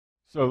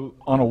So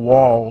on a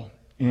wall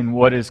in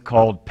what is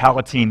called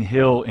Palatine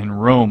Hill in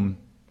Rome,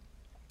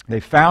 they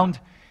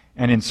found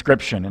an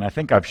inscription, and I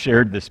think I've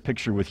shared this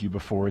picture with you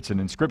before. It's an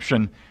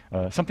inscription,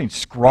 something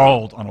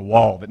scrawled on a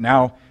wall that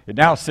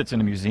now sits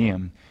in a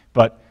museum.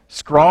 But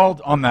scrawled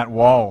on that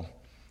wall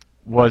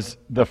was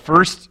the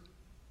first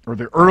or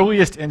the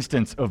earliest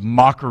instance of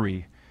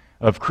mockery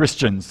of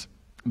Christians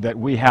that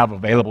we have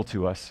available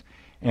to us.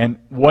 And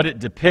what it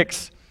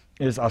depicts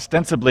is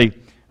ostensibly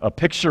a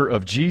picture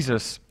of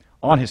Jesus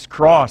on his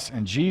cross,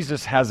 and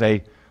Jesus has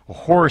a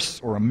horse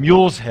or a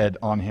mule's head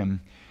on him,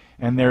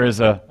 and there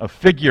is a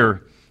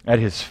figure at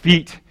his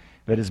feet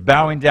that is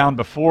bowing down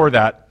before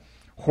that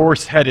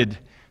horse-headed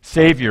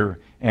Savior,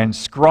 and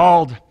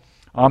scrawled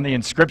on the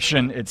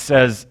inscription it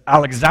says,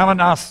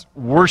 "Alexamenos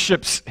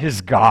worships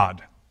his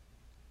God."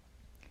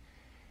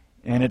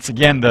 And it's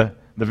again the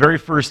very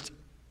first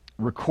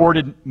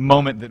recorded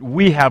moment that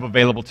we have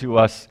available to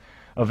us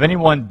of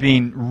anyone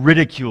being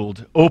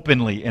ridiculed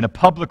openly in a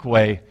public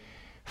way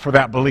for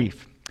that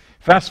belief.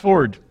 Fast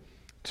forward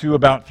to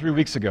about 3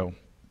 weeks ago,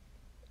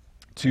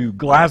 to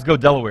Glasgow,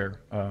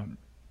 Delaware,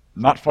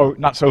 not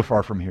so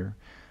far from here.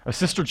 A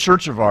sister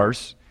church of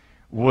ours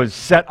was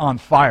set on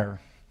fire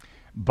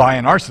by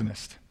an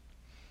arsonist.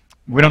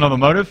 We don't know the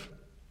motive.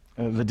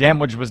 The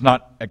damage was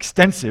not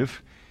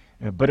extensive,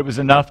 but it was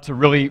enough to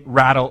really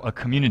rattle a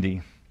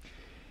community.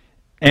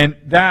 And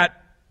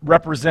that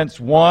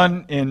represents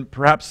one in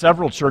perhaps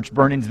several church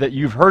burnings that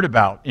you've heard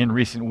about in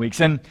recent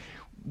weeks. And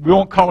we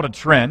won't call it a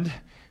trend,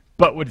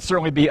 but would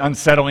certainly be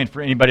unsettling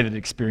for anybody that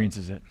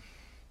experiences it.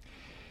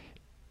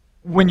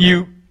 When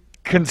you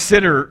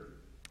consider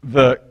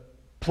the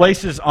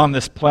places on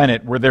this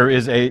planet where there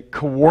is a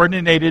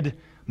coordinated,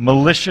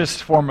 malicious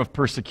form of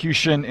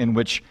persecution in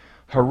which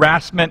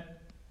harassment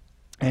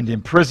and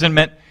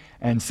imprisonment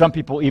and some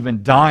people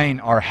even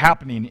dying are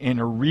happening in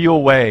a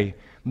real way,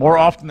 more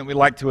often than we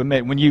like to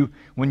admit, when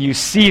you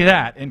see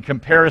that in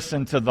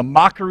comparison to the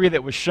mockery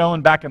that was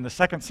shown back in the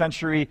 2nd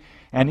century,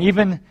 and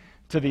even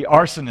to the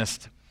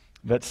arsonist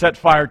that set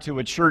fire to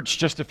a church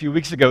just a few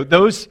weeks ago,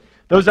 those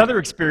other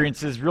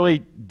experiences really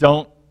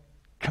don't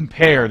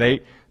compare.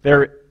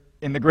 They're,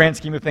 in the grand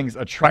scheme of things,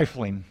 a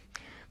trifling.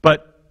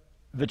 But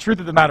the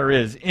truth of the matter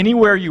is,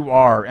 anywhere you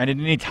are, and at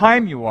any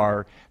time you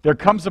are, there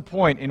comes a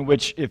point in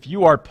which if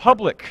you are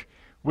public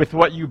with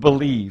what you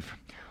believe,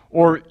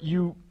 or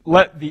you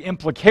let the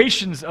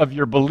implications of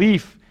your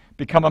belief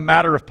become a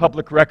matter of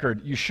public record,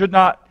 you should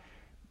not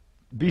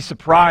be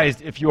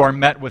surprised if you are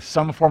met with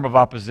some form of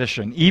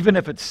opposition, even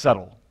if it's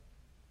subtle.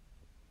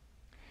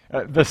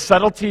 The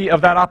subtlety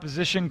of that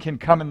opposition can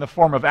come in the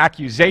form of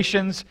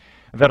accusations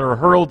that are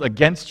hurled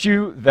against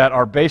you that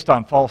are based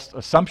on false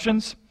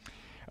assumptions.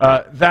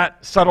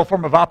 That subtle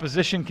form of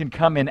opposition can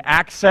come in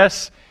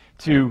access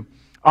to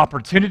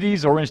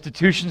opportunities or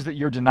institutions that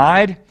you're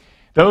denied.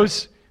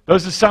 Those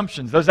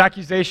assumptions, those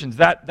accusations,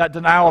 that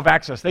denial of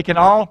access, they can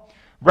all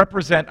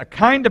represent a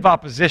kind of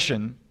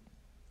opposition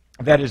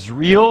that is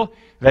real,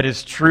 that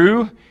is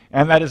true,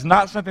 and that is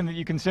not something that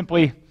you can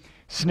simply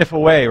sniff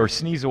away or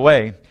sneeze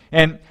away.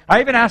 And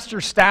I even asked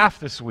your staff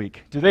this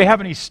week, do they have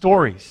any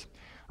stories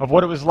of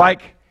what it was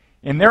like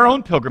in their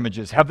own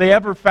pilgrimages? Have they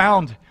ever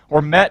found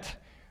or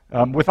met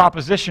with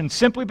opposition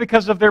simply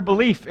because of their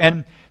belief?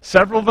 And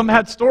several of them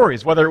had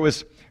stories, whether it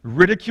was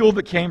ridicule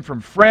that came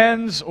from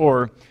friends,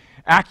 or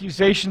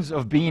accusations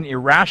of being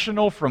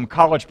irrational from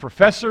college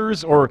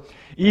professors, or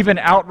even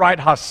outright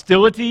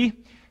hostility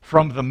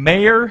from the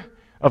mayor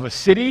of a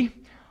city.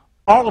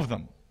 All of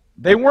them.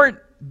 They weren't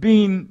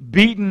being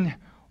beaten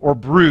or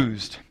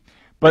bruised,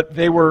 but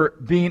they were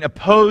being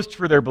opposed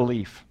for their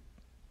belief.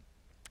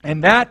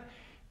 And that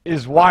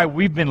is why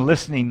we've been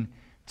listening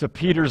to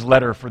Peter's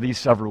letter for these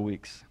several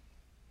weeks.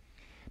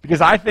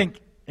 Because I think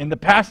in the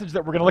passage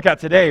that we're going to look at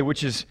today,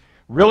 which is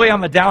really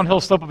on the downhill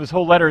slope of his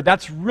whole letter,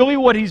 that's really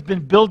what he's been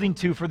building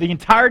to for the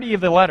entirety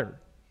of the letter.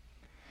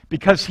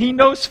 Because he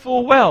knows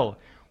full well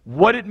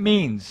what it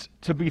means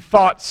to be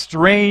thought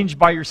strange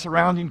by your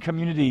surrounding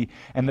community,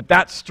 and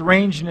that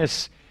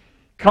strangeness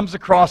comes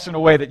across in a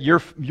way that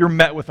you're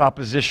met with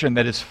opposition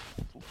that is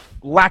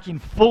lacking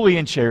fully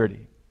in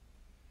charity.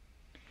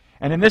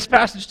 And in this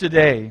passage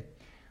today,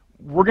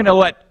 we're going to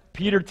let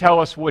Peter tell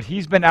us what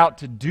he's been out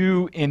to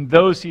do in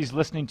those he's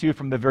listening to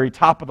from the very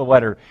top of the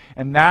letter.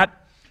 And that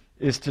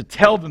is to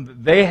tell them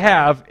that they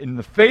have, in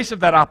the face of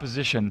that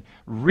opposition,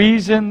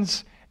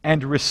 reasons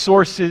and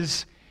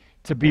resources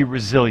to be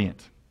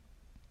resilient.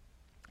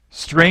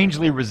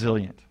 Strangely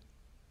resilient.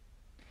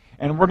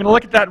 And we're going to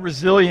look at that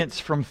resilience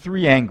from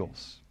 3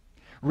 angles.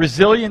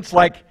 Resilience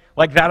like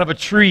that of a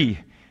tree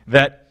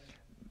that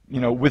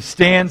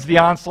withstands the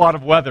onslaught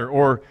of weather,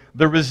 or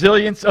the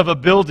resilience of a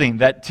building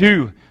that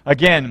too,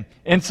 again,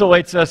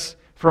 insulates us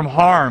from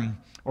harm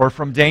or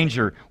from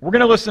danger. We're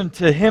going to listen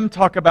to him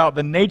talk about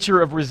the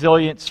nature of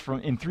resilience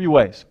in 3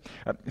 ways.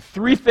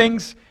 3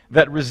 things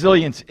that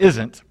resilience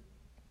isn't,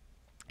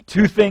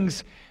 2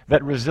 things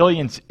that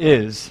resilience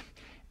is,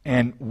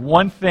 and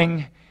 1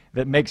 thing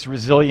that makes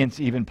resilience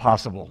even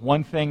possible.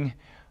 1 thing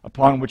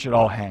upon which it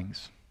all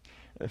hangs.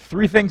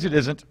 3 things it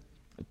isn't,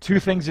 two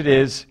things it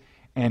is,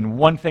 and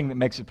one thing that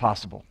makes it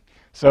possible.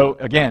 So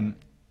again,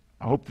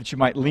 I hope that you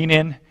might lean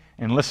in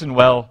and listen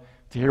well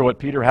to hear what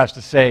Peter has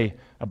to say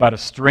about a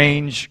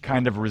strange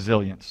kind of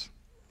resilience.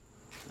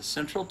 The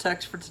central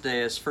text for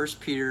today is 1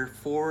 Peter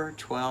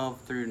 4:12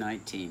 through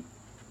 19.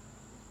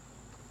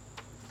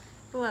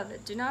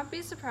 Beloved, do not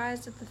be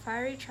surprised at the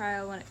fiery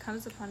trial when it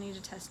comes upon you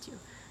to test you,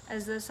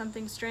 as though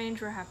something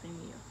strange were happening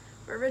to you.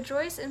 But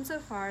rejoice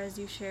insofar as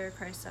you share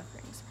Christ's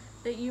sufferings,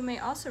 that you may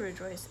also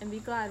rejoice and be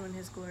glad when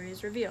his glory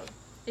is revealed.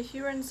 If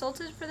you are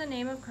insulted for the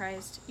name of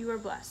Christ, you are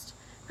blessed,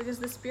 because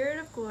the Spirit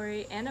of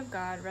glory and of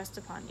God rests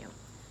upon you.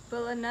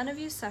 But let none of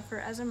you suffer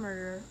as a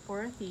murderer,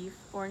 or a thief,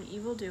 or an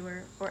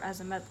evildoer, or as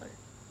a meddler.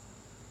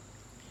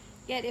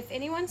 Yet if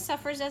anyone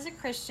suffers as a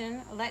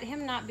Christian, let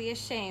him not be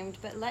ashamed,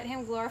 but let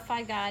him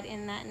glorify God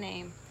in that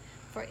name.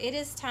 For it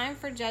is time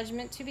for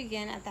judgment to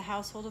begin at the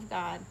household of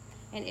God.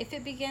 And if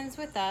it begins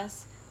with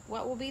us,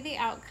 what will be the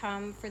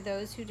outcome for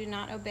those who do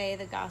not obey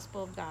the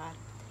gospel of God?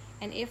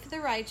 And if the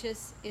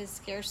righteous is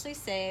scarcely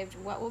saved,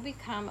 what will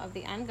become of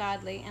the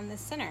ungodly and the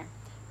sinner?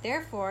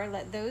 Therefore,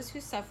 let those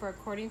who suffer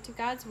according to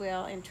God's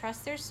will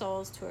entrust their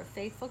souls to a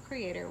faithful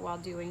Creator while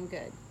doing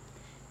good.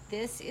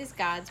 This is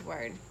God's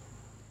word.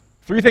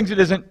 Three things it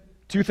isn't,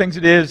 two things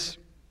it is,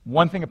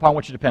 one thing upon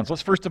which it depends.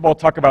 Let's first of all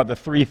talk about the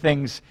three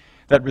things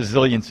that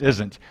resilience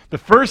isn't. The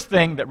first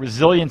thing that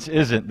resilience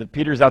isn't, that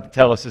Peter's out to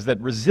tell us, is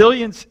that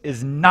resilience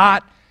is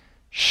not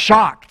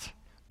shocked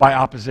by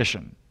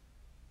opposition.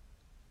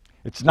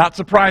 It's not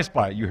surprised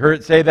by it. You heard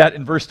it say that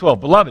in verse 12.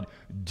 Beloved,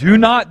 do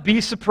not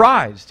be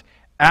surprised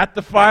at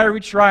the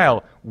fiery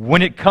trial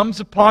when it comes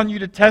upon you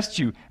to test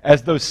you,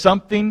 as though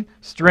something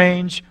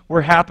strange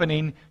were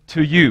happening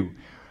to you.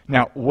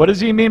 Now, what does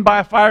he mean by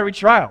a fiery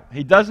trial?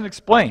 He doesn't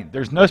explain.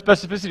 There's no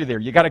specificity there.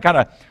 You got to kind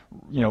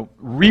of,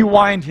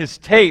 rewind his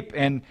tape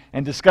and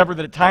discover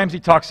that at times he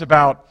talks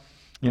about,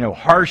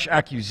 harsh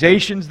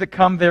accusations that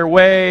come their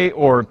way,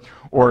 or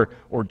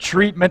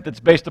treatment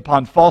that's based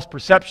upon false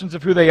perceptions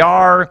of who they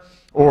are,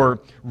 or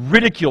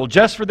ridicule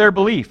just for their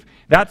belief.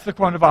 That's the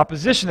kind of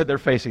opposition that they're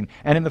facing.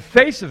 And in the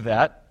face of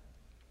that,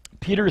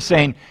 Peter is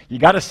saying you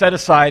got to set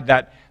aside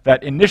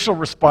that initial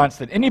response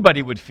that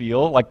anybody would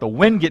feel, like the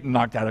wind getting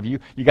knocked out of you.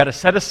 You got to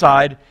set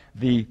aside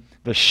the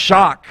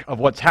shock of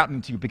what's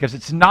happening to you, because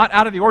it's not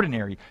out of the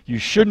ordinary. You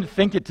shouldn't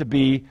think it to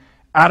be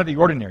out of the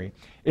ordinary.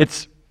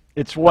 It's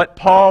what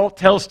Paul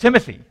tells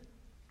Timothy.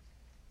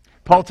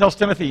 Paul tells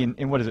Timothy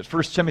in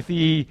 1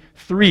 Timothy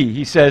 3,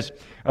 he says,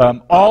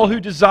 all who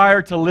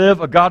desire to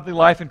live a godly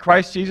life in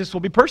Christ Jesus will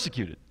be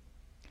persecuted.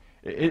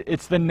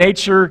 It's the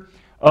nature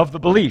of the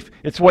belief.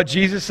 It's what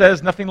Jesus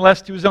says, nothing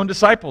less, to his own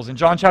disciples in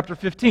John chapter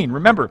 15.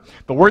 Remember,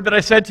 the word that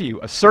I said to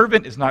you, a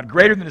servant is not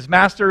greater than his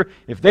master.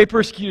 If they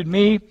persecuted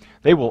me,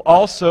 they will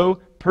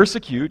also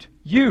persecute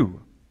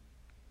you.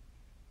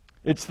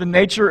 It's the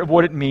nature of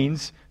what it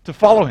means to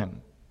follow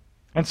him.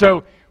 And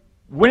so,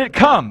 when it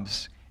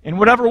comes, in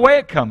whatever way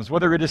it comes,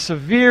 whether it is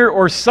severe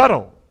or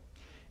subtle,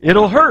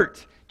 it'll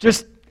hurt.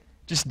 Just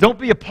don't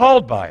be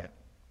appalled by it.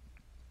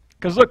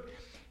 Because look,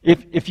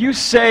 if you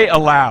say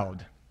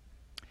aloud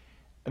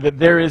that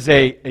there is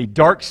a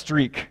dark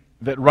streak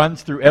that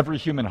runs through every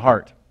human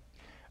heart,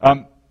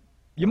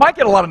 you might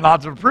get a lot of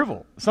nods of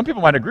approval. Some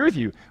people might agree with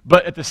you,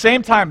 but at the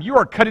same time, you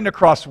are cutting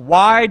across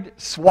wide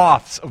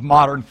swaths of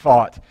modern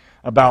thought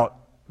about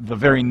the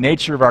very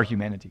nature of our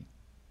humanity.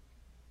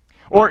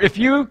 Or if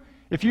you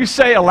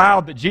say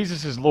aloud that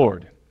Jesus is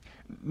Lord,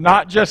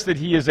 not just that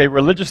he is a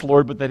religious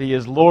Lord, but that he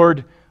is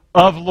Lord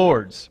of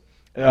lords,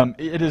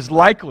 it is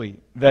likely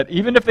that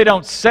even if they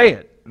don't say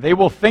it, they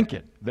will think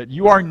it, that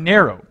you are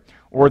narrow,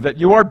 or that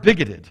you are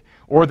bigoted,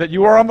 or that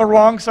you are on the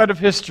wrong side of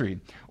history,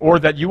 or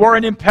that you are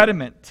an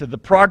impediment to the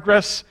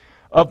progress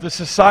of the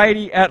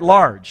society at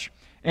large.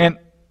 And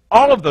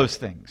all of those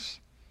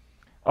things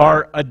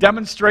are a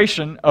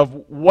demonstration of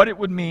what it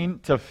would mean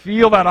to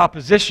feel that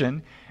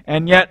opposition,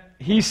 and yet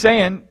he's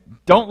saying,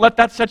 don't let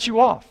that set you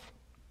off.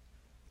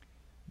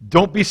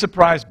 Don't be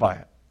surprised by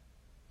it.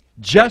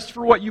 Just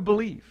for what you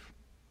believe,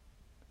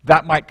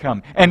 that might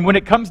come. And when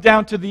it comes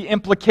down to the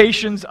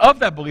implications of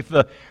that belief,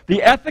 the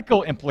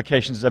ethical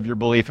implications of your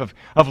belief,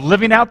 of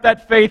living out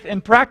that faith in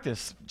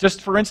practice.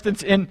 Just for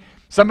instance,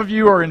 some of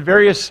you are in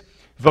various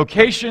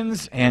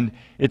vocations, and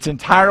it's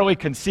entirely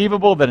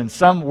conceivable that in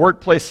some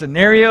workplace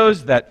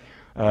scenarios that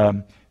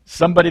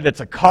somebody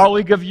that's a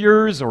colleague of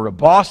yours or a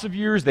boss of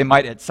yours, they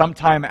might at some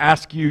time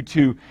ask you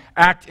to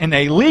act in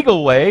a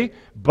legal way,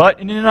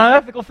 but in an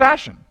unethical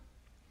fashion.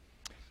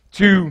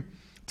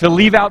 To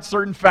leave out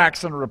certain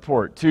facts in a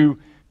report, to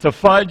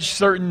fudge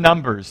certain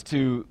numbers,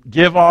 to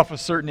give off a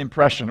certain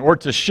impression, or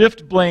to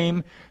shift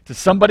blame to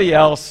somebody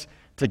else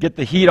to get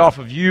the heat off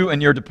of you and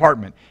your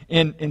department.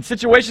 In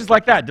situations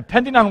like that,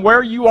 depending on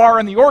where you are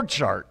in the org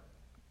chart,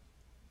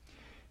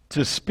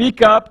 to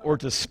speak up or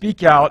to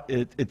speak out,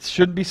 it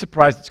shouldn't be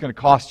surprised it's going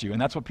to cost you. And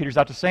that's what Peter's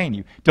out to say in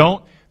you.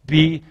 Don't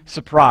be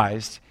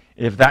surprised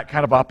if that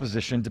kind of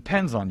opposition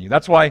depends on you.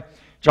 That's why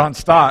John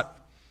Stott,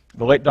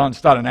 the late John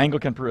Stott, an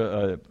Anglican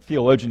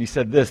theologian, he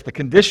said this: the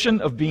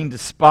condition of being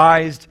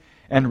despised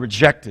and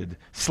rejected,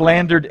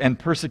 slandered and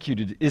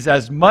persecuted is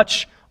as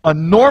much a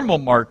normal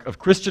mark of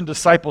Christian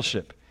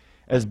discipleship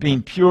as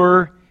being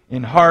pure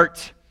in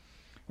heart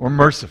or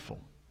merciful.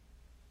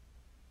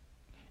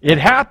 It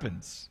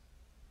happens.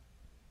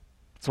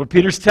 That's what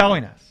Peter's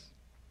telling us.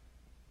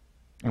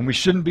 And we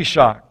shouldn't be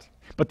shocked.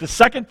 But the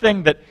second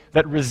thing that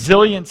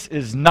resilience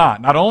is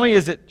not only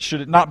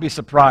should it not be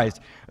surprised,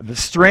 the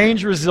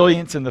strange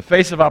resilience in the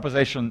face of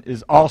opposition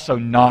is also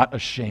not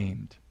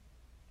ashamed.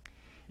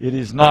 It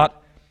is not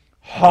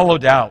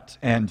hollowed out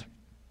and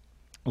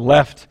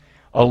left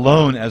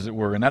alone, as it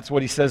were. And that's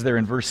what he says there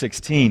in verse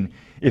 16.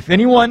 If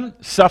anyone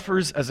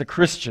suffers as a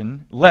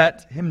Christian,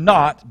 let him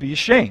not be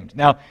ashamed.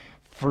 Now,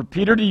 for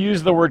Peter to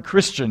use the word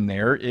Christian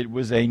there, it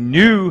was a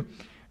new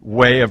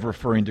way of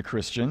referring to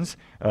Christians.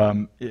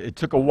 It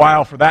took a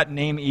while for that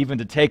name even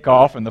to take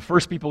off, and the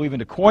first people even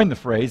to coin the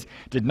phrase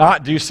did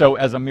not do so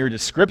as a mere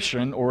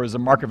description or as a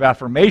mark of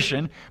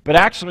affirmation, but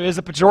actually as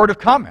a pejorative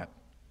comment.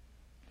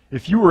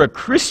 If you were a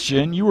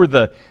Christian, you were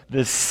the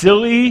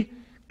silly,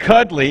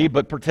 cuddly,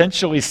 but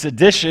potentially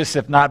seditious,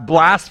 if not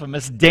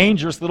blasphemous,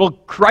 dangerous little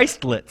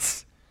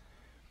Christlets.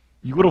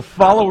 You little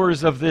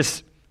followers of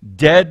this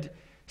dead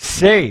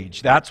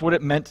sage. That's what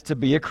it meant to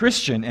be a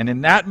Christian. And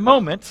in that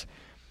moment,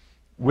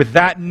 with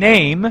that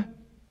name,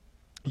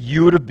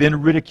 you would have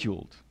been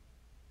ridiculed.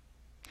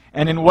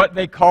 And in what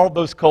they called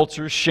those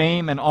cultures,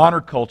 shame and honor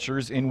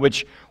cultures, in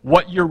which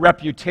what your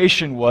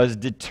reputation was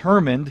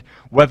determined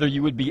whether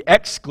you would be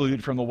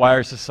excluded from the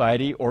wider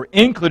society or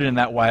included in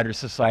that wider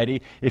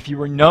society. If you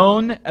were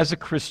known as a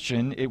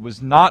Christian, it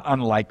was not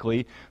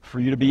unlikely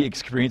for you to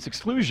experience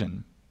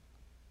exclusion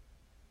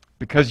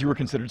because you were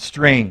considered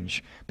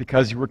strange,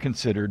 because you were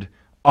considered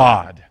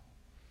odd.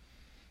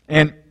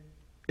 And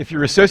if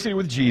you're associated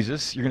with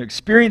Jesus, you're going to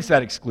experience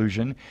that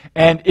exclusion.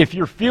 And if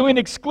you're feeling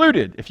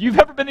excluded, if you've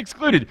ever been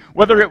excluded,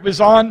 whether it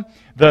was on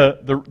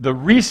the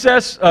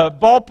recess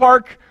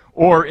ballpark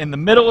or in the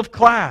middle of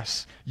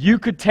class, you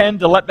could tend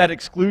to let that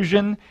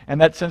exclusion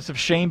and that sense of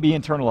shame be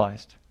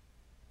internalized.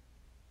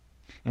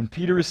 And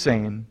Peter is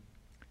saying,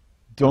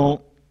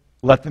 don't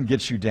let them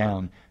get you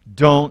down.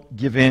 Don't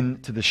give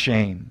in to the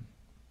shame.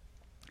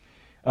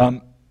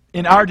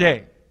 In our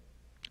day,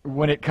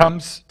 when it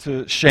comes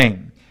to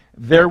shame,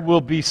 there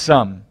will be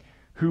some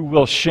who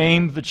will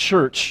shame the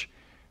church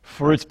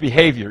for its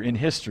behavior in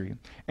history.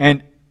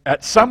 And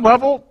at some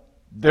level,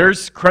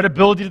 there's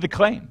credibility to the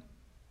claim.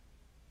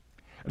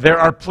 There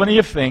are plenty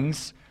of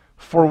things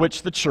for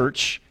which the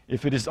church,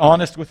 if it is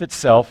honest with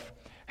itself,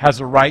 has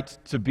a right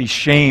to be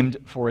shamed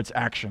for its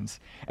actions.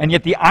 And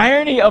yet the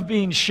irony of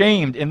being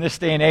shamed in this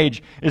day and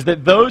age is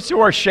that those who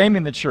are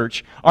shaming the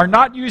church are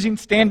not using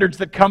standards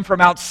that come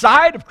from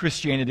outside of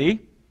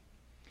Christianity,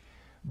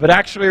 but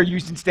actually are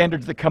using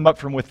standards that come up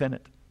from within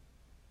it.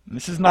 And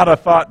this is not a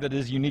thought that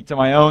is unique to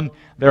my own.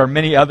 There are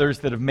many others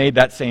that have made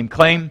that same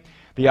claim.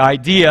 The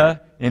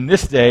idea in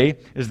this day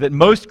is that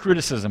most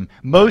criticism,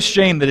 most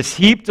shame that is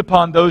heaped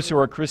upon those who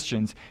are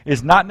Christians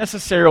is not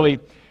necessarily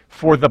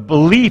for the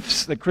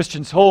beliefs that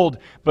Christians hold,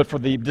 but for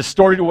the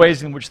distorted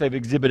ways in which they've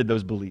exhibited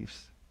those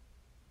beliefs.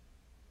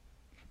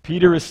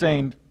 Peter is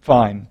saying,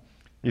 fine,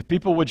 if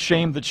people would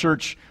shame the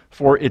church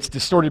for its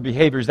distorted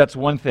behaviors, that's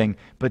one thing,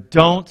 but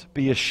don't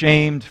be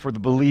ashamed for the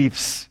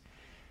beliefs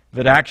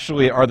that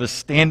actually are the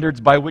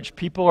standards by which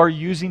people are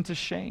using to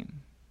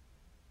shame.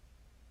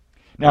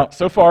 Now,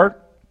 so far,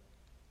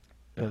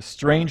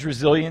 strange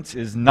resilience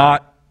is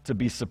not to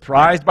be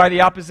surprised by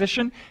the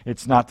opposition.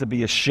 It's not to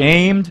be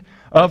ashamed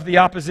of the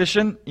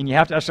opposition. And you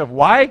have to ask yourself,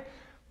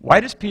 why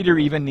does Peter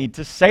even need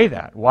to say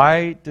that?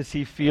 Why does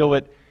he feel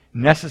it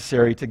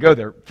necessary to go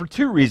there? For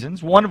two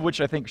reasons, one of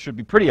which I think should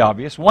be pretty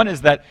obvious. One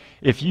is that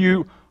if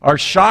you are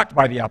shocked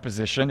by the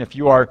opposition, if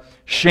you are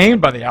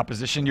shamed by the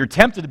opposition, you're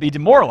tempted to be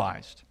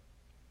demoralized,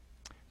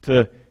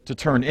 to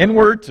turn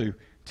inward,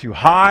 to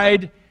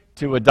hide,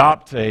 to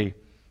adopt a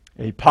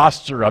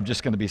posture of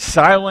just going to be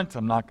silent.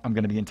 I'm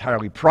going to be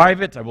entirely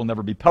private. I will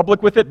never be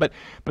public with it. But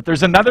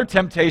there's another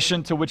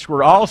temptation to which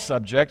we're all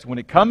subject when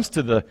it comes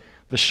to the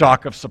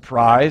shock of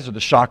surprise or the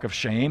shock of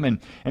shame. And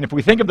if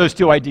we think of those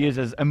two ideas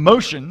as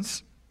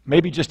emotions,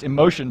 maybe just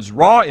emotions,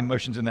 raw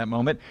emotions in that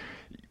moment,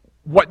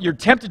 what you're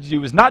tempted to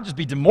do is not just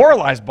be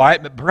demoralized by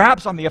it, but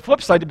perhaps on the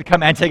flip side to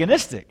become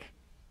antagonistic,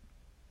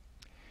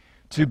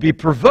 to be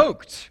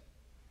provoked,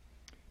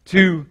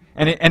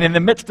 and in the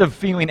midst of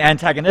feeling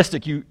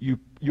antagonistic,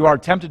 you are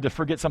tempted to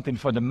forget something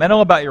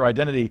fundamental about your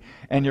identity,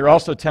 and you're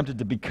also tempted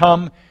to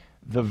become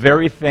the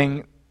very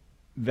thing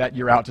that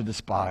you're out to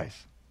despise.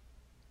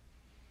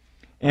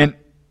 And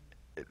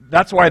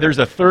that's why there's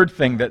a third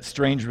thing that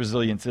strange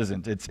resilience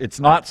isn't. It's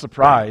not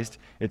surprised,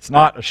 it's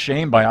not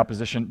ashamed by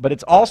opposition, but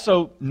it's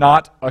also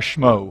not a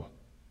schmo.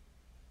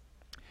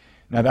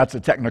 Now that's a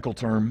technical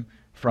term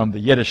from the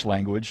Yiddish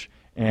language,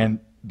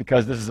 and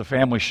because this is a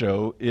family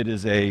show, it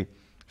is a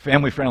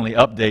family-friendly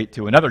update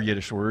to another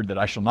Yiddish word that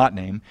I shall not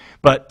name.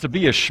 But to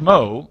be a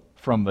schmo,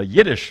 from the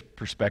Yiddish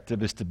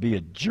perspective, is to be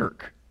a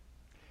jerk.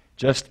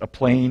 Just a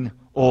plain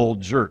old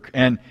jerk.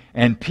 And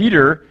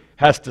Peter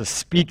has to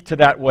speak to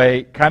that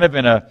way, kind of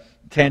in a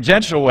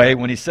tangential way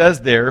when he says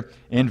there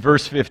in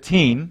verse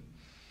 15,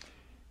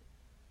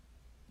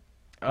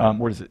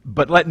 what is it?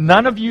 But let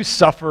none of you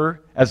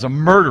suffer as a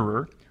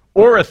murderer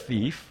or a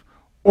thief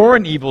or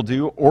an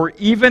evildoer or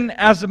even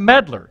as a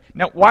meddler.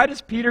 Now, why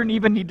does Peter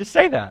even need to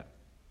say that?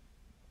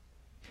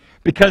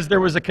 Because there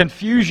was a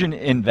confusion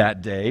in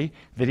that day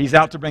that he's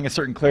out to bring a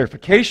certain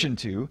clarification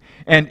to,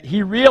 and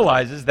he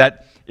realizes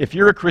that if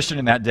you're a Christian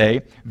in that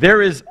day,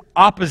 there is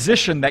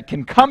opposition that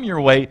can come your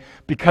way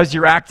because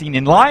you're acting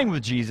in line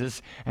with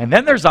Jesus, and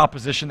then there's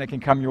opposition that can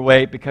come your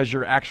way because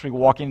you're actually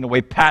walking in a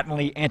way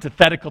patently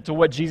antithetical to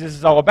what Jesus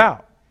is all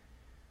about.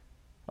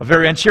 A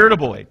very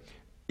uncharitable way.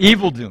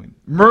 Evil-doing,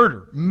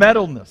 murder,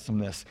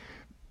 meddlesomeness.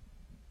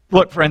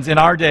 Look, friends, in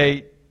our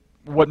day,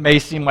 what may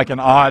seem like an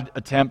odd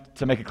attempt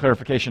to make a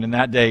clarification in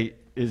that day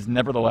is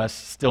nevertheless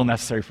still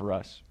necessary for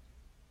us.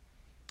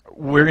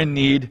 We're in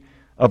need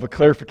of a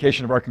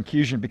clarification of our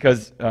confusion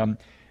because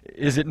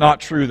is it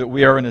not true that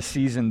we are in a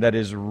season that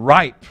is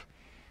ripe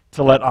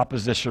to let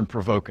opposition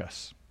provoke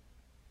us?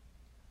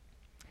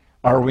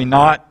 Are we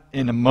not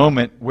in a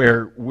moment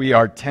where we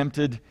are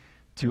tempted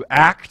to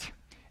act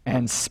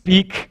and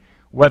speak,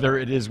 whether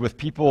it is with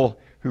people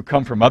who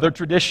come from other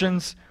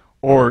traditions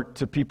or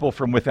to people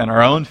from within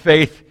our own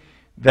faith,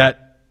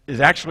 that is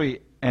actually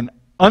an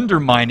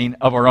undermining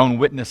of our own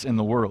witness in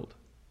the world?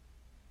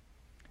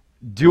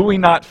 Do we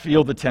not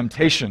feel the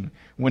temptation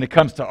when it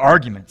comes to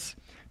arguments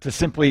to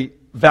simply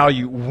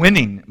value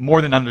winning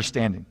more than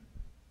understanding?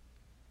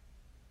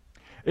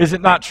 Is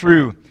it not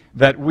true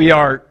that we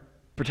are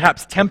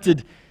perhaps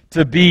tempted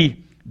to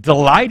be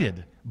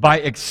delighted by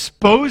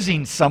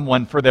exposing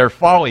someone for their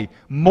folly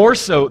more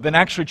so than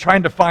actually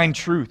trying to find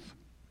truth?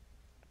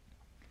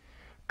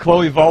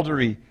 Chloe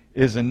Valdery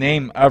is a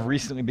name I've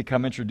recently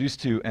become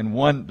introduced to, and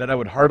one that I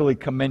would heartily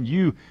commend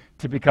you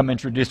to become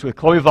introduced with.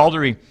 Chloe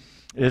Valdery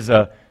is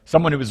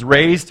someone who was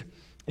raised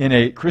in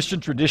a Christian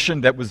tradition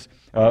that was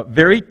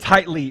very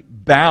tightly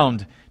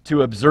bound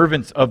to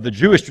observance of the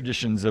Jewish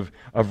traditions,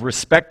 of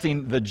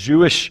respecting the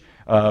Jewish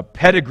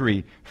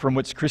pedigree from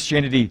which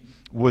Christianity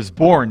was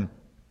born.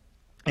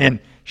 And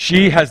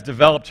she has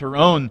developed her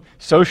own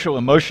social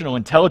emotional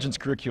intelligence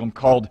curriculum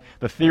called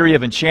the Theory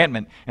of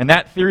Enchantment. And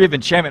that Theory of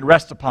Enchantment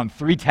rests upon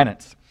 3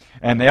 tenets.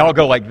 And they all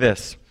go like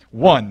this.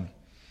 1,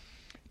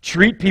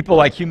 treat people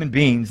like human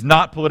beings,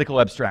 not political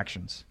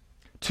abstractions.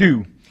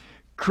 2,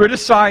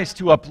 criticize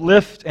to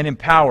uplift and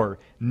empower,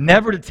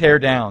 never to tear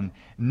down,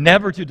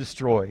 never to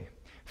destroy.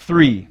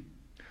 3,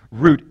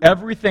 root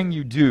everything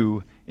you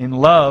do in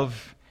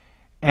love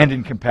and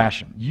in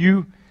compassion.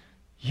 You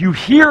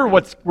hear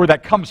where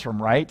that comes from,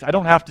 right? I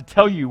don't have to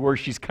tell you where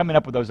she's coming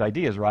up with those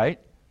ideas, right?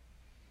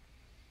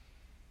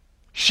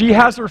 She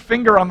has her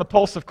finger on the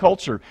pulse of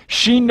culture.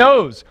 She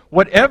knows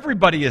what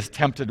everybody is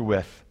tempted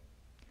with.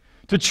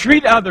 To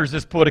treat others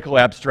as political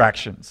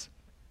abstractions.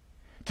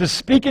 To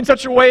speak in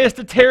such a way as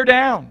to tear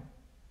down.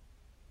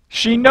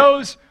 She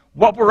knows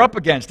what we're up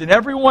against. And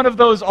every one of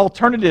those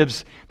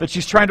alternatives that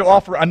she's trying to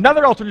offer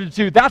another alternative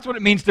to, that's what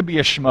it means to be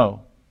a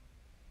schmo.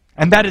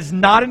 And that is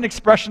not an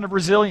expression of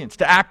resilience,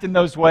 to act in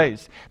those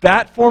ways.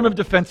 That form of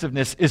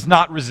defensiveness is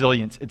not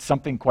resilience. It's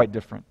something quite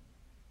different.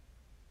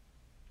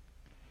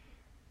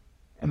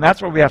 And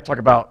that's what we have to talk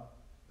about.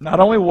 Not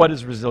only what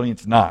is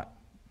resilience not.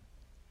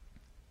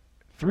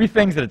 3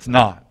 things that it's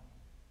not.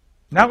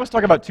 Now let's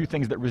talk about 2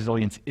 things that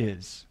resilience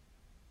is.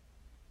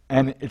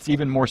 And it's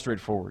even more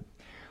straightforward.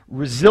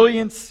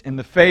 Resilience in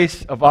the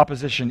face of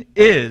opposition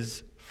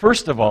is,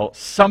 first of all,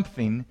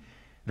 something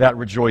that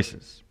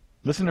rejoices.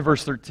 Listen to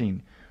verse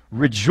 13.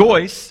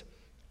 Rejoice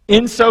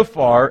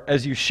insofar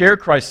as you share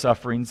Christ's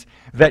sufferings,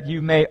 that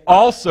you may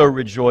also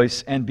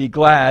rejoice and be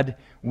glad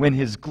when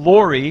his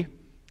glory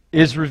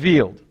is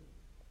revealed.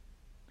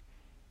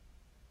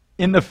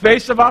 In the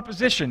face of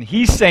opposition,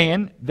 he's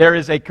saying there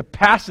is a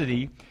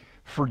capacity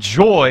for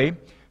joy,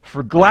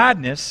 for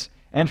gladness,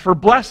 and for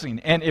blessing.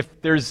 And if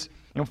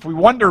we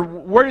wonder,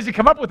 where does he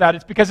come up with that?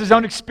 It's because his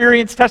own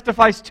experience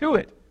testifies to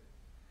it.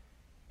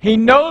 He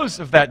knows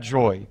of that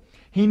joy.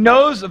 He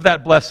knows of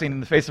that blessing in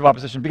the face of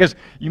opposition, because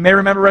you may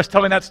remember us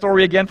telling that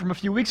story again from a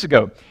few weeks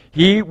ago.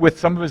 He, with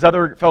some of his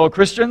other fellow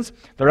Christians,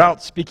 they're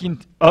out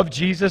speaking of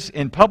Jesus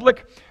in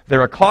public.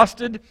 They're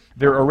accosted,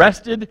 they're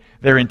arrested,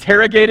 they're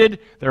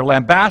interrogated, they're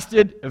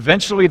lambasted.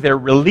 Eventually, they're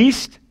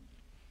released.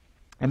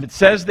 And it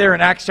says there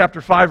in Acts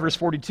chapter 5, verse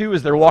 42,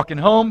 as they're walking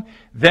home,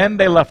 then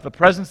they left the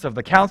presence of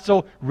the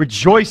council,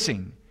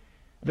 rejoicing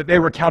that they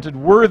were counted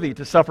worthy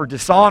to suffer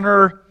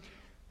dishonor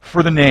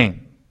for the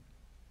name.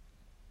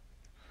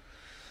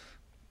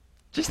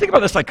 Just think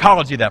about the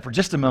psychology of that for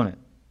just a moment.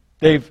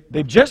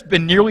 They've just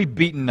been nearly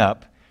beaten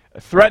up,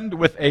 threatened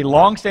with a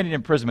long-standing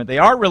imprisonment. They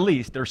are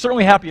released. They're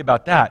certainly happy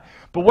about that.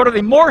 But what are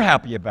they more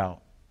happy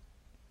about?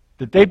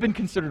 That they've been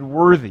considered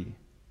worthy.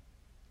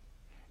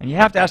 And you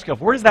have to ask yourself,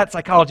 where does that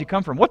psychology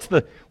come from? What's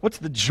the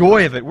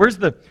joy of it? Where is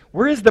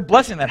the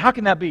blessing in that? How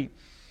can that be?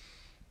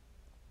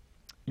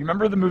 You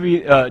remember the movie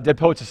Dead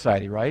Poets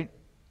Society, right?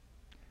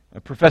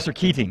 Professor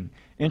Keating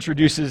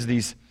introduces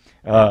these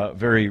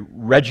very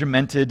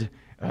regimented,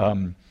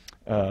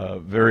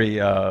 very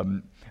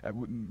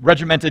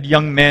regimented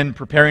young men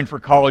preparing for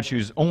college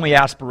whose only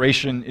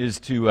aspiration is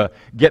to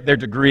get their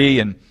degree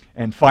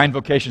and find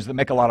vocations that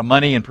make a lot of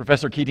money. And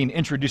Professor Keating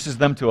introduces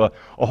them to a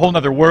whole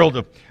other world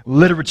of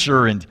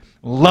literature and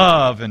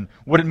love and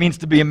what it means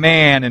to be a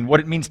man and what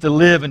it means to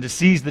live and to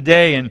seize the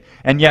day.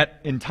 And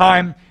yet, in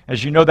time,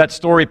 as you know that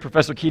story,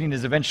 Professor Keating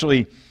is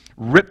eventually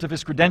ripped of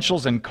his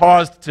credentials and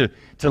caused to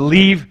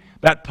leave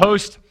that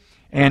post.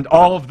 And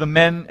all of the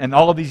men and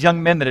all of these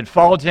young men that had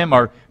followed him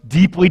are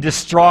deeply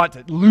distraught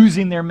at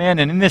losing their men.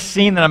 And in this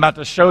scene that I'm about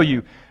to show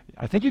you,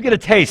 I think you get a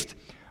taste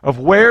of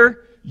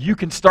where you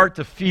can start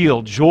to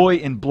feel joy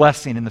and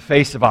blessing in the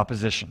face of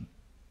opposition.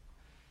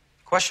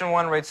 Question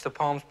 1 rates the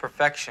poem's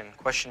perfection.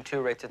 Question 2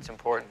 rates its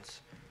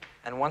importance.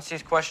 And once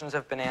these questions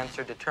have been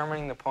answered,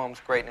 determining the poem's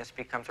greatness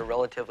becomes a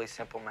relatively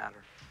simple matter.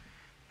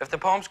 If the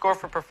poem score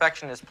for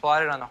perfection is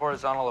plotted on the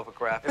horizontal of a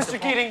graph...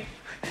 Mr. Keating,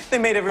 they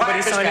made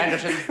everybody Quiet, sign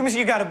Mr. it. Anderson.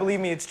 You gotta believe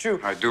me, it's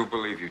true. I do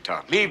believe you,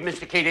 Tom. Leave,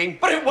 Mr. Keating.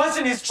 But it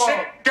wasn't his fault.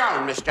 Sit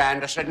down, Mr.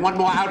 Anderson. One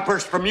more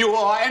outburst from you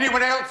or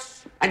anyone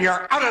else, and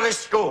you're out of this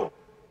school.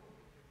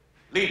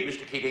 Leave,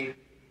 Mr. Keating.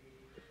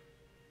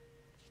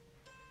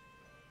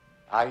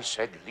 I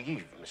said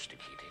leave, Mr.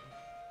 Keating.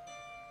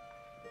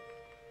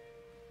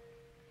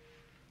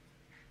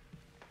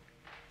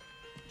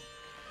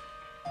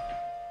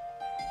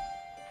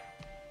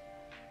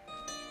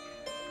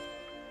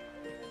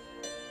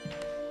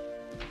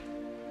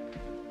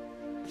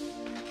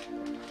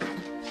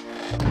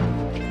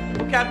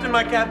 Captain,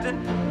 my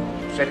captain.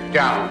 Sit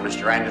down,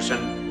 Mr.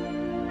 Anderson.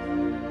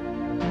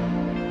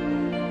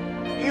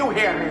 You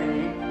hear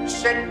me?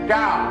 Sit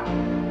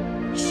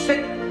down.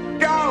 Sit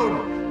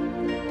down.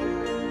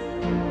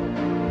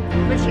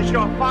 This is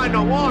your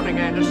final warning,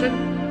 Anderson.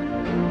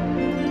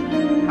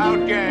 How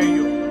dare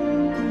you?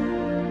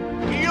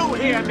 Do you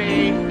hear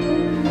me?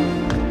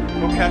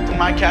 Oh, Captain,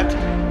 my captain.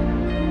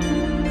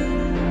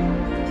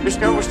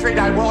 Mr. Overstreet,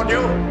 I warn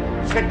you.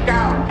 Sit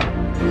down.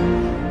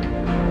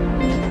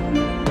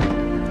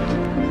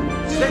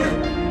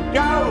 Sit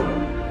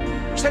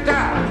down! Sit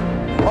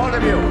down! All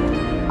of you,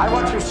 I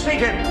want you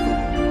seated.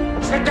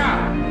 Sit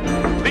down.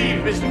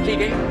 Leave, Mr.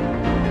 Keating.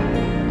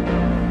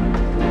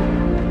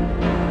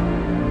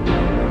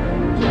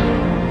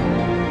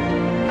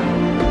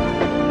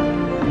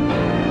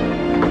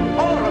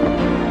 All of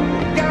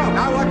you, down.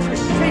 I want you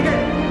seated.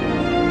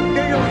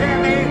 Do you hear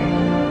me?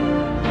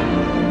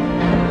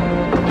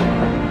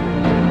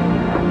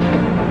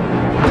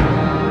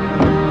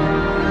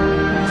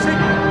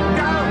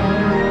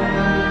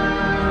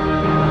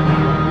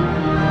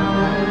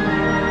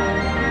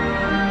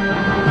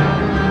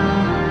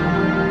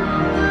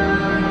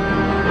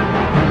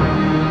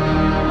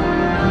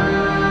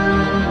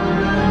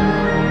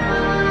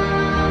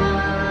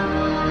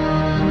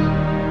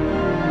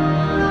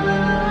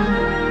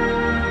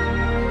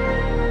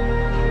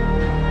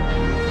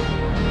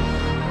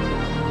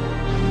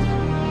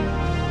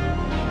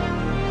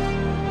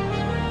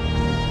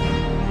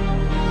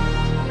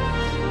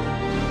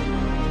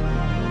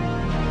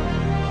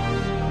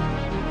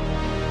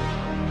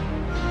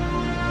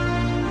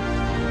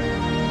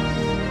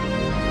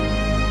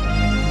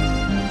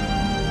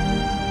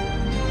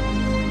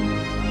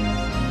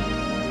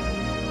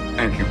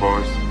 Thank you,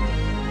 boys.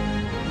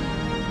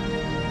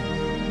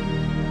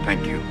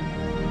 Thank you.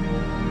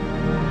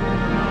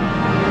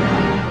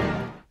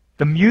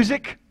 The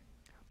music,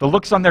 the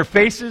looks on their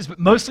faces, but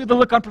mostly the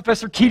look on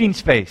Professor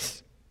Keating's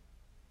face.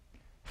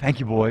 Thank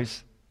you,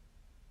 boys.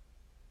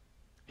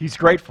 He's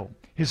grateful.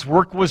 His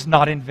work was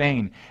not in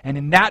vain. And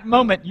in that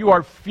moment, you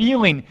are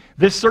feeling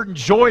this certain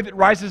joy that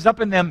rises up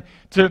in them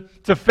to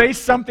face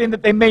something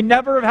that they may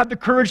never have had the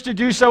courage to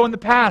do so in the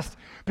past,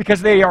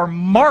 because they are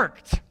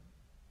marked.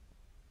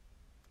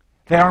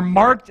 They are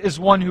marked as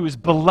one who is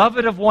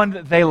beloved of one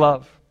that they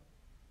love.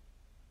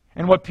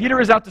 And what Peter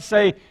is out to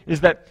say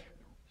is that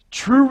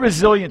true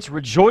resilience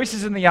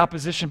rejoices in the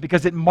opposition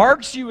because it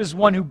marks you as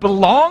one who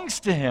belongs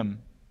to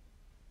him.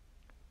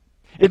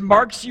 It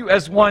marks you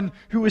as one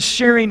who is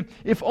sharing,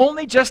 if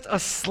only just a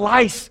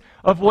slice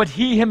of what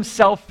he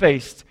himself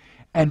faced.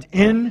 And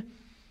in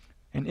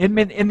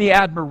the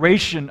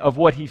admiration of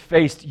what he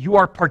faced, you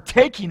are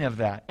partaking of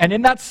that. And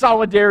in that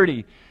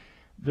solidarity,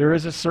 there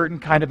is a certain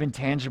kind of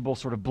intangible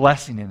sort of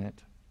blessing in it.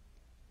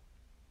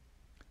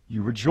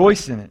 You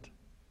rejoice in it.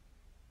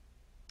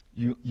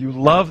 You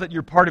love that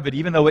you're part of it,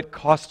 even though it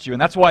costs you.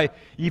 And that's why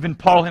even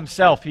Paul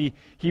himself, he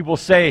will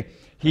say,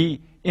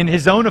 in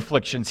his own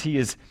afflictions, he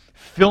is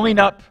filling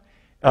up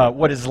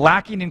what is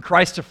lacking in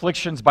Christ's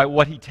afflictions by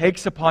what he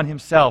takes upon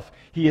himself.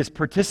 He is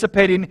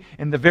participating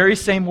in the very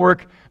same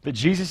work that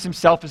Jesus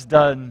himself has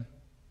done,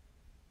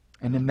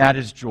 and in that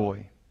is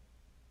joy.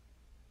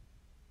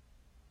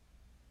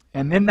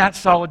 And in that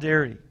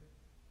solidarity,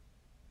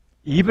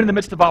 even in the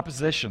midst of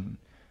opposition,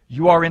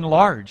 you are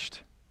enlarged.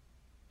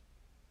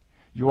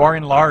 You are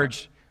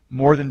enlarged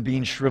more than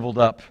being shriveled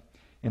up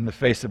in the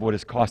face of what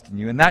is costing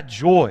you. And that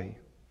joy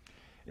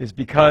is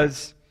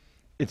because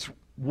it's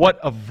what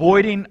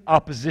avoiding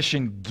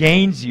opposition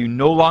gains you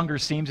no longer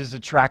seems as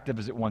attractive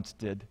as it once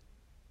did.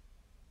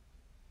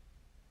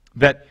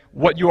 that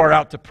what you are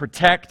out to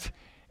protect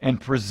and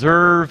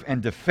preserve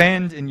and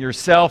defend in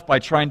yourself by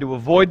trying to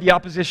avoid the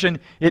opposition,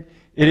 it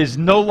is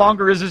no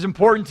longer as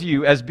important to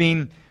you as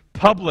being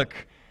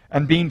public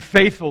and being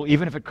faithful,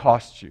 even if it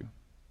costs you.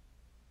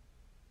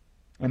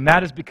 And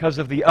that is because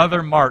of the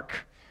other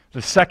mark,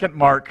 the second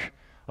mark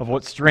of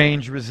what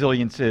strange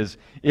resilience is.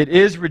 It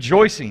is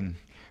rejoicing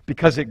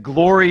because it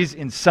glories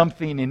in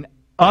something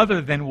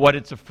other than what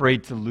it's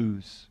afraid to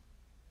lose.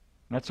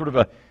 And that's sort of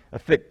a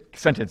thick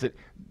sentence.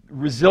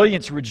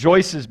 Resilience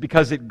rejoices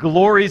because it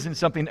glories in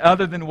something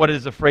other than what it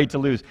is afraid to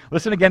lose.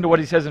 Listen again to what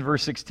he says in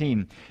verse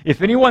 16.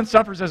 If anyone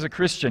suffers as a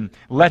Christian,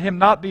 let him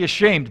not be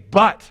ashamed,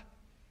 but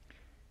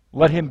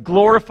let him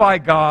glorify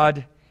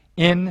God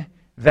in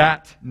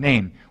that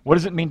name. What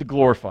does it mean to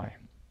glorify?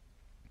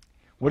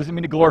 What does it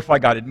mean to glorify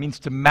God? It means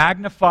to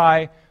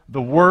magnify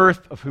the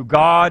worth of who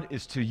God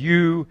is to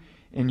you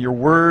in your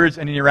words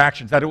and in your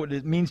actions. That's what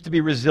it means to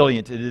be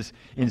resilient. It is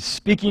in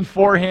speaking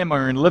for Him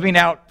or in living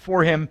out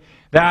for Him.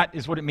 That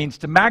is what it means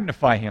to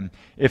magnify Him.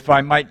 If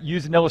I might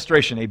use an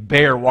illustration, a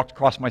bear walked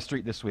across my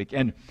street this week.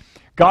 And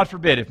God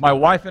forbid, if my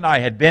wife and I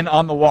had been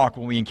on the walk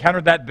when we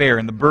encountered that bear,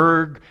 and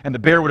the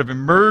bear would have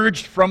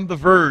emerged from the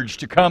verge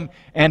to come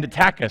and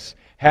attack us,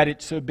 had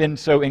it been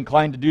so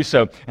inclined to do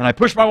so. And I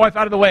push my wife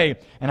out of the way,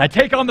 and I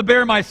take on the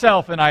bear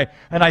myself, and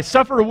I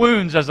suffer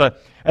wounds as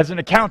an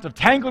account of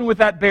tangling with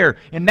that bear.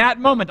 In that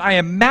moment, I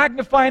am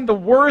magnifying the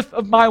worth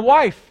of my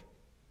wife.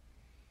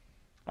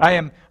 I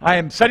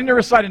am setting her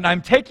aside, and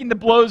I'm taking the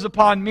blows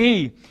upon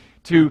me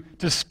to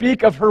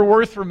speak of her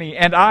worth for me.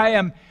 And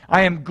I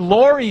am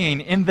glorying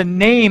in the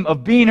name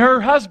of being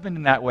her husband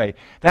in that way.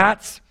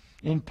 That's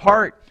in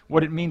part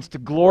what it means to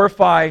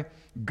glorify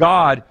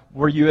God,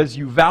 as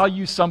you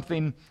value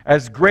something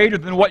as greater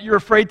than what you're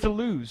afraid to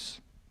lose.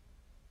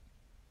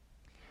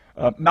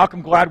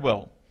 Malcolm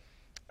Gladwell,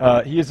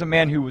 he is a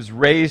man who was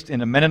raised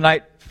in a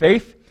Mennonite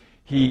faith.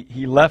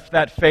 He left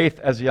that faith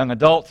as a young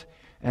adult,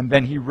 and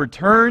then he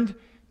returned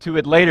to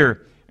it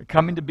later,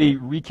 coming to be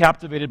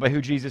recaptivated by who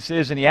Jesus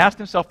is. And he asked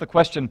himself the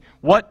question,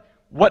 what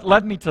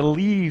led me to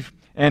leave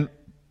and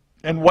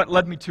what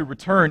led me to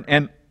return?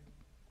 And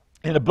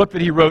in a book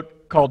that he wrote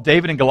called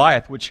David and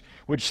Goliath, which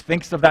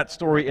thinks of that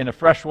story in a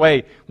fresh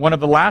way, one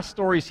of the last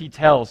stories he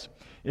tells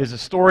is a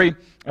story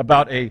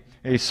about a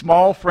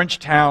small French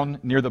town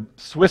near the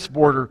Swiss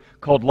border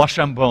called La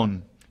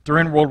Chambonne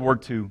during World War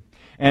II.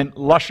 And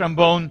La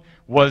Chambonne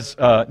was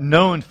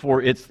known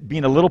for its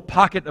being a little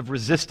pocket of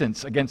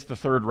resistance against the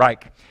Third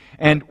Reich.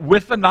 And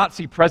with the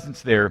Nazi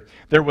presence there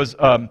was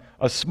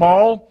a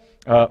small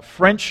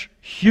French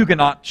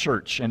Huguenot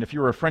church. And if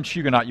you were a French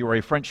Huguenot, you were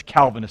a French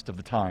Calvinist of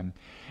the time.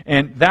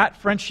 And that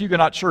French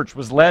Huguenot church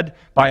was led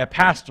by a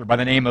pastor by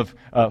the name of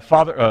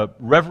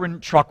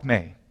Reverend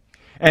Trocmé.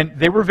 And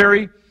they were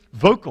very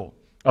vocal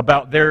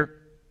about their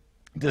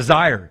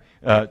desire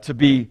to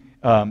be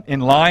in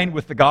line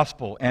with the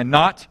gospel and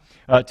not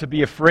to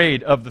be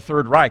afraid of the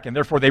Third Reich. And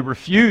therefore they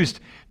refused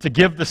to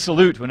give the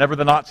salute whenever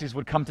the Nazis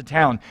would come to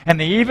town. And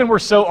they even were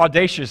so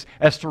audacious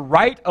as to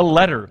write a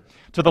letter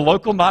to the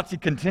local Nazi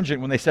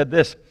contingent when they said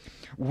this: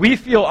 "We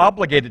feel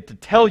obligated to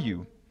tell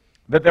you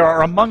that there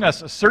are among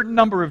us a certain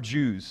number of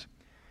Jews,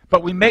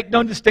 but we make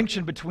no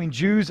distinction between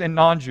Jews and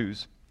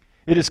non-Jews.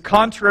 It is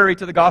contrary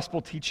to the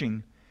gospel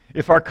teaching.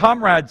 If our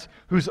comrades,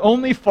 whose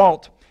only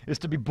fault is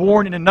to be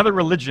born in another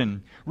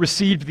religion,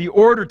 received the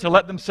order to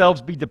let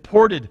themselves be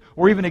deported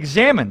or even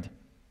examined,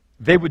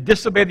 they would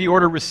disobey the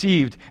order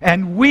received,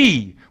 and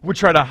we would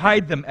try to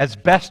hide them as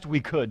best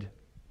we could."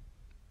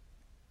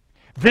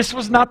 This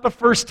was not the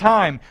first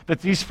time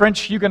that these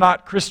French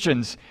Huguenot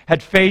Christians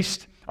had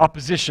faced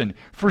opposition.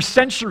 For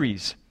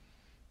centuries,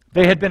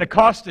 they had been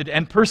accosted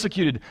and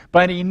persecuted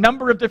by any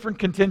number of different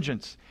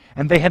contingents.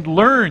 And they had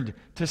learned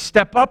to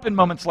step up in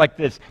moments like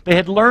this. They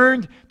had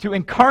learned to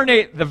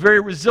incarnate the very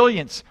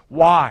resilience.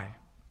 Why?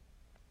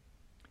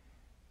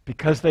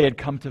 Because they had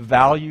come to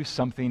value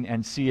something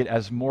and see it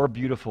as more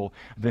beautiful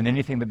than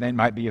anything that they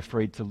might be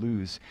afraid to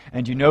lose.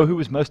 And you know who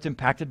was most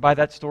impacted by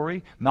that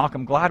story?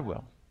 Malcolm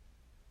Gladwell.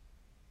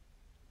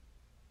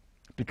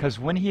 Because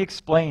when he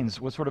explains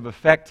what sort of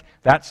effect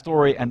that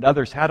story and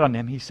others had on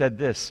him, he said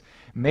this: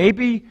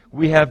 "Maybe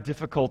we have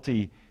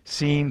difficulty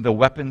seeing the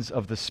weapons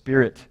of the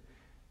Spirit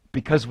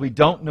because we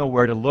don't know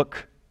where to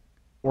look,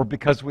 or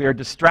because we are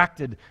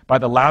distracted by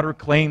the louder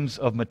claims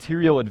of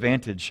material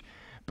advantage.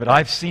 But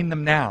I've seen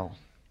them now,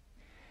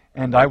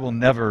 and I will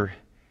never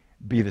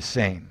be the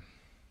same."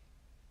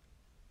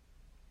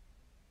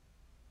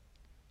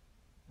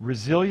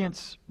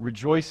 Resilience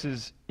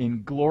rejoices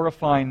in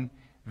glorifying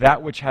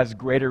that which has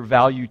greater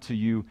value to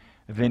you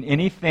than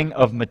anything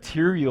of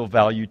material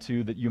value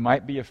to that you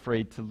might be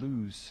afraid to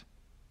lose.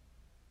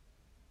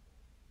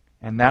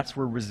 And that's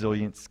where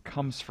resilience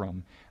comes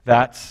from.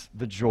 That's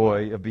the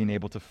joy of being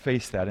able to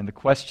face that. And the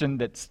question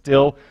that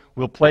still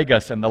will plague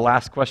us, and the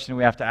last question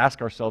we have to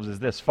ask ourselves is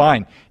this: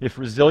 fine, if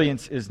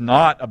resilience is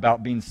not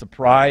about being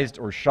surprised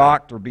or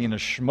shocked or being a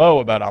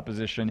schmo about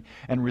opposition,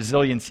 and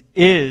resilience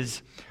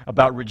is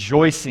about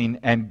rejoicing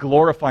and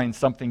glorifying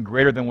something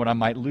greater than what I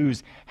might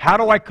lose, how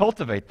do I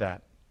cultivate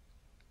that?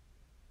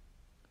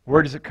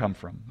 Where does it come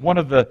from? One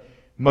of the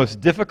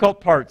most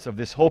difficult parts of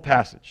this whole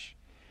passage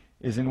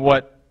is in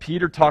what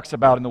Peter talks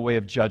about in the way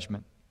of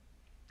judgment.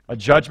 A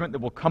judgment that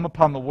will come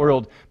upon the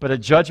world, but a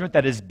judgment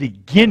that is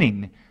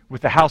beginning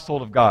with the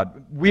household of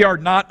God. We are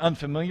not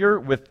unfamiliar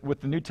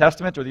with the New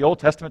Testament or the Old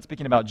Testament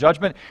speaking about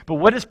judgment, but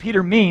what does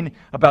Peter mean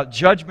about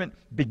judgment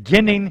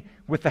beginning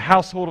with the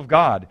household of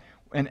God?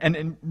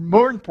 And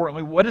more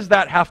importantly, what does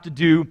that have to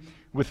do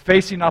with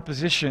facing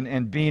opposition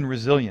and being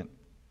resilient?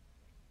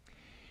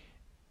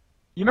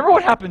 You remember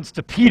what happens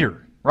to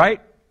Peter,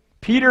 right?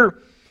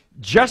 Peter,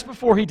 just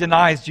before he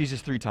denies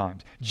Jesus 3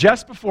 times,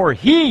 just before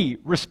he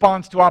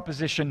responds to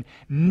opposition,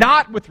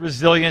 not with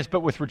resilience,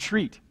 but with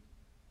retreat.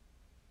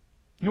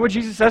 You know what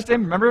Jesus says to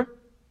him? Remember?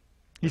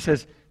 He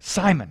says,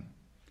 Simon,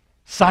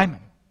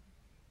 Simon,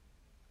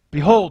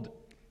 behold,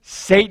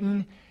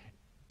 Satan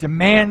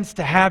demands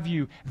to have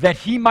you that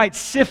he might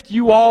sift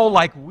you all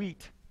like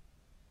wheat.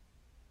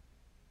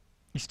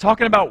 He's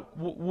talking about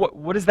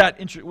what does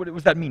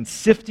that mean?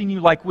 Sifting you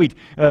like wheat.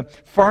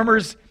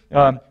 Farmers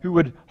who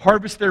would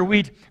harvest their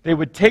wheat, they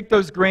would take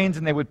those grains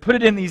and they would put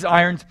it in these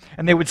irons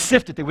and they would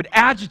sift it. They would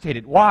agitate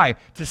it. Why?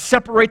 To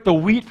separate the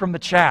wheat from the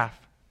chaff.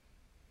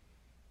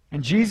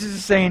 And Jesus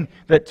is saying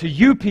that to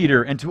you,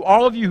 Peter, and to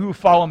all of you who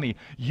follow me,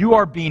 you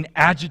are being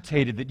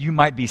agitated that you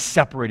might be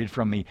separated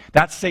from me.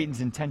 That's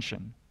Satan's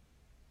intention.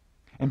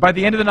 And by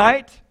the end of the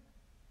night,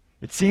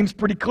 it seems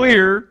pretty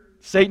clear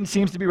Satan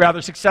seems to be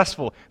rather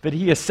successful, that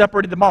he has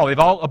separated them all. They've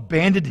all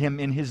abandoned him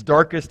in his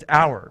darkest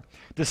hour,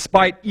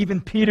 despite even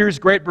Peter's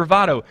great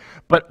bravado.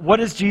 But what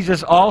does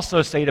Jesus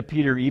also say to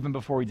Peter even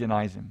before he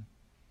denies him?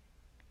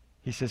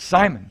 He says,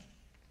 Simon,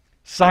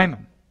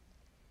 Simon,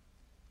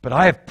 but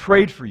I have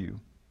prayed for you,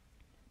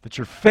 that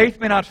your faith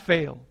may not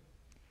fail.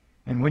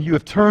 And when you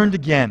have turned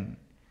again,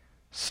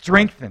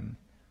 strengthen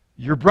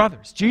your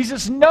brothers.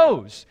 Jesus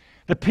knows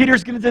that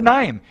Peter's going to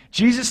deny him.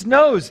 Jesus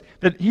knows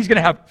that he's going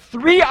to have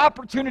 3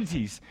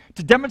 opportunities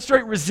to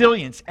demonstrate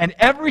resilience, and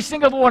every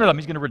single one of them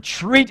he's going to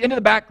retreat into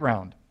the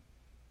background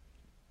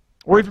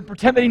or even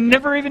pretend that he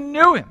never even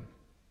knew him.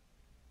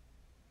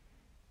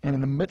 And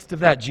in the midst of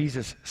that,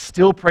 Jesus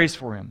still prays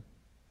for him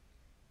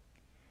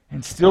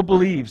and still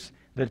believes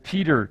that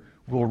Peter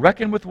will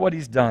reckon with what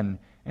he's done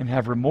and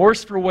have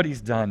remorse for what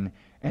he's done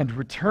and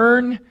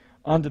return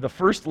unto the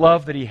first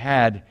love that he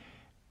had.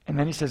 And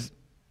then he says,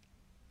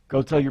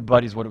 go tell your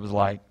buddies what it was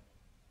like.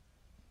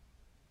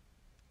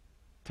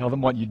 Tell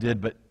them what you did,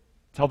 but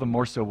tell them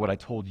more so what I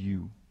told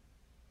you.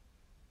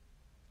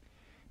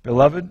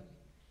 Beloved,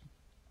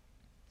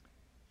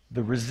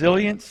 the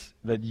resilience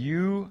that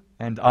you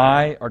and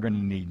I are going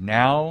to need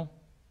now,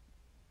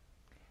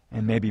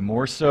 and maybe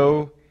more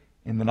so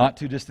in the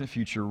not-too-distant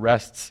future,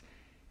 rests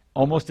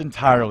almost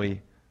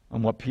entirely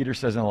on what Peter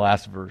says in the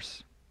last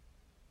verse.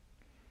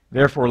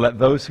 Therefore, let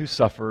those who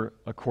suffer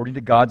according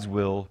to God's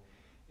will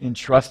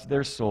entrust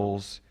their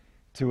souls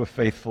to a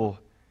faithful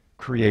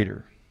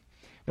Creator.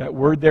 That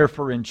word there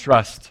for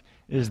entrust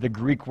is the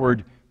Greek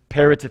word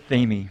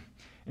paratithemi,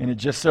 and it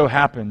just so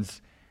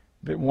happens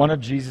that one of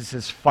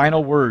Jesus'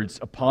 final words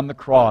upon the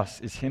cross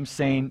is him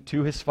saying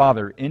to his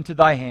Father, into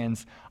thy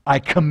hands I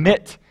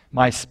commit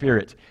my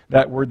spirit.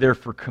 That word there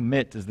for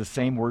commit is the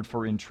same word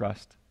for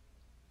entrust.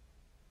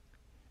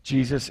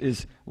 Jesus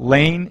is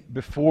laying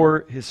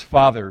before his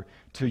Father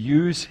to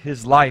use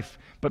his life,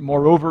 but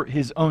moreover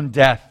his own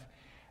death,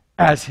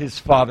 as his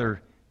Father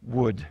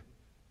would.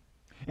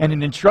 And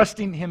in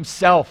entrusting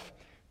himself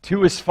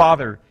to his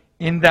Father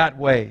in that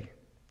way,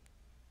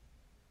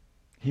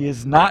 he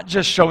is not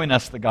just showing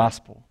us the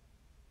gospel.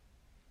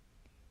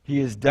 He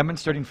is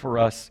demonstrating for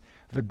us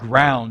the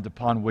ground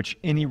upon which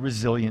any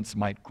resilience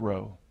might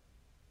grow.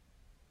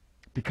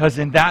 Because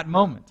in that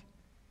moment,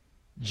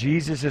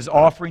 Jesus is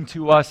offering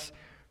to us,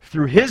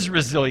 through his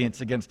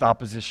resilience against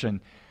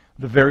opposition,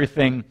 the very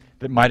thing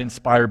that might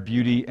inspire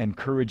beauty and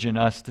courage in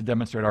us to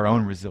demonstrate our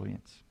own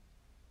resilience.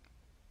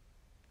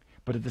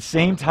 But at the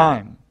same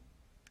time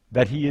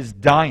that he is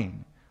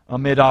dying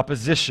amid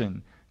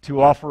opposition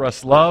to offer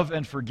us love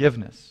and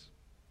forgiveness,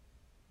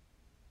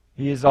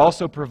 he is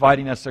also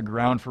providing us a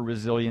ground for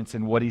resilience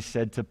in what he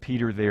said to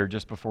Peter there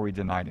just before he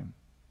denied him.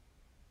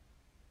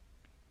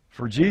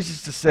 For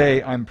Jesus to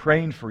say, I'm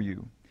praying for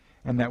you,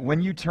 and that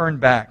when you turn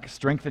back,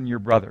 strengthen your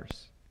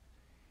brothers,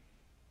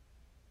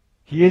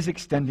 he is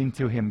extending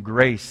to him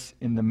grace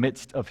in the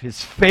midst of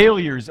his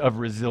failures of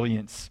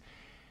resilience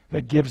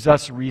that gives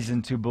us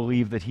reason to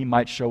believe that he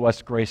might show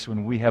us grace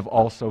when we have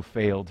also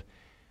failed,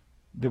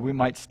 that we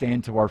might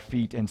stand to our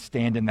feet and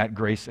stand in that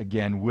grace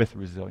again with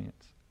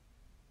resilience.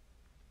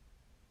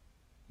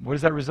 What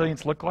does that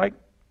resilience look like?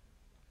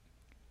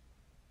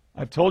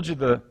 I've told you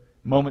the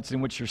moments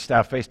in which your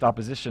staff faced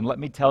opposition. Let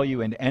me tell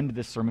you and end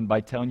this sermon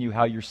by telling you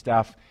how your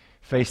staff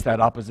faced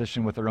that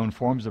opposition with their own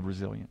forms of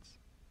resilience.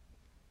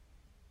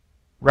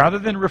 Rather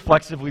than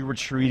reflexively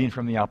retreating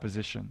from the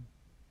opposition,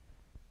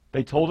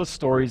 they told us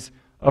stories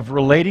of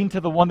relating to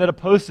the one that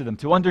opposed to them,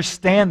 to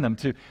understand them,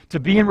 to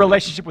be in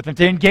relationship with them,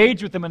 to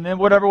engage with them in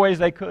whatever ways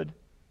they could.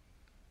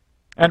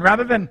 And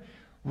rather than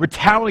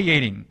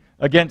retaliating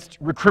against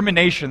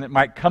recrimination that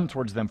might come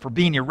towards them for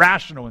being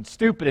irrational and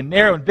stupid and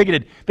narrow and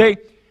bigoted. They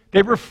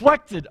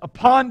reflected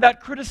upon that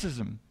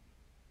criticism.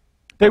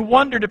 They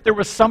wondered if there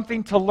was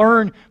something to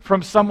learn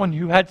from someone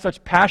who had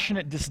such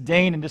passionate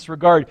disdain and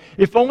disregard,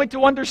 if only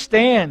to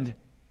understand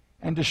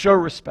and to show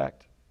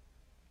respect.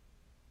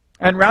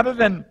 And rather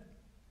than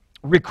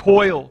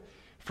recoil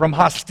from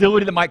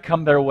hostility that might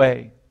come their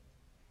way,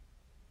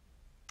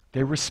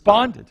 they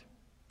responded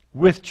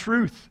with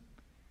truth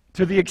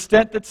to the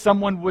extent that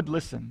someone would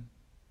listen.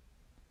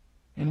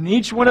 And in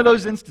each one of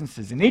those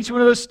instances, in each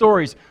one of those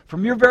stories,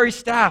 from your very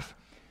staff,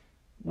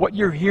 what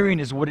you're hearing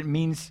is what it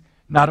means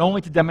not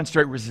only to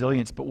demonstrate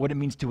resilience, but what it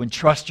means to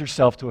entrust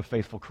yourself to a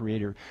faithful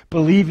Creator,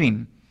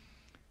 believing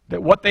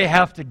that what they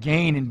have to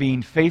gain in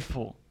being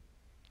faithful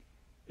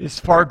is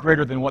far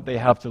greater than what they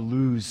have to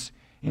lose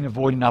in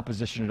avoiding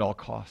opposition at all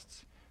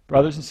costs.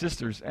 Brothers and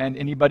sisters, and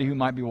anybody who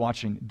might be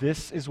watching,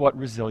 this is what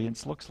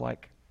resilience looks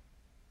like.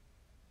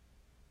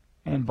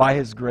 And by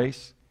His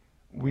grace,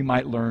 we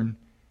might learn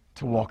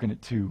to walk in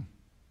it too.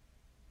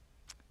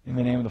 In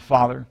the name of the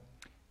Father,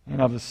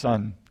 and of the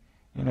Son,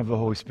 and of the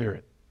Holy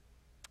Spirit.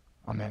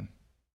 Amen.